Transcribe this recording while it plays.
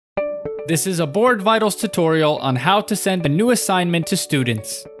This is a BoardVitals tutorial on how to send a new assignment to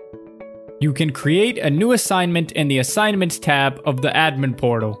students. You can create a new assignment in the Assignments tab of the admin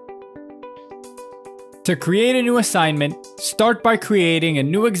portal. To create a new assignment, start by creating a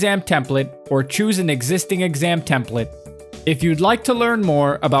new exam template or choose an existing exam template. If you'd like to learn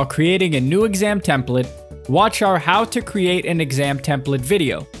more about creating a new exam template, watch our How to Create an Exam Template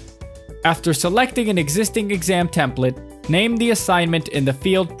video. After selecting an existing exam template, name the assignment in the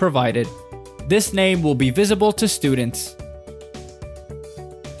field provided. This name will be visible to students.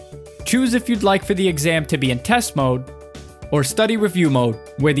 Choose if you'd like for the exam to be in test mode or study review mode,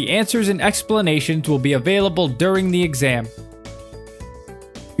 where the answers and explanations will be available during the exam.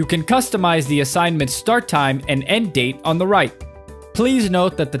 You can customize the assignment's start time and end date on the right. Please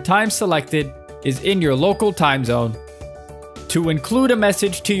note that the time selected is in your local time zone. To include a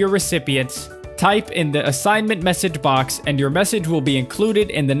message to your recipients, type in the assignment message box and your message will be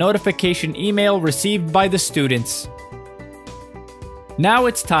included in the notification email received by the students. Now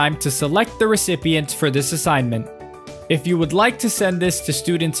it's time to select the recipients for this assignment. If you would like to send this to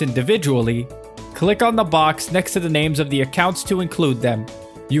students individually, click on the box next to the names of the accounts to include them.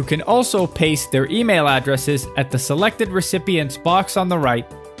 You can also paste their email addresses at the selected recipients box on the right.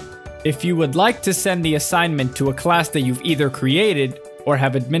 If you would like to send the assignment to a class that you've either created or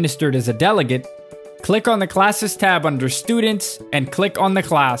have administered as a delegate, click on the Classes tab under Students and click on the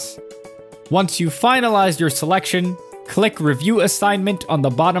class. Once you've finalized your selection, click Review Assignment on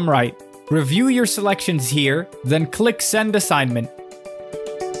the bottom right. Review your selections here, then click Send Assignment.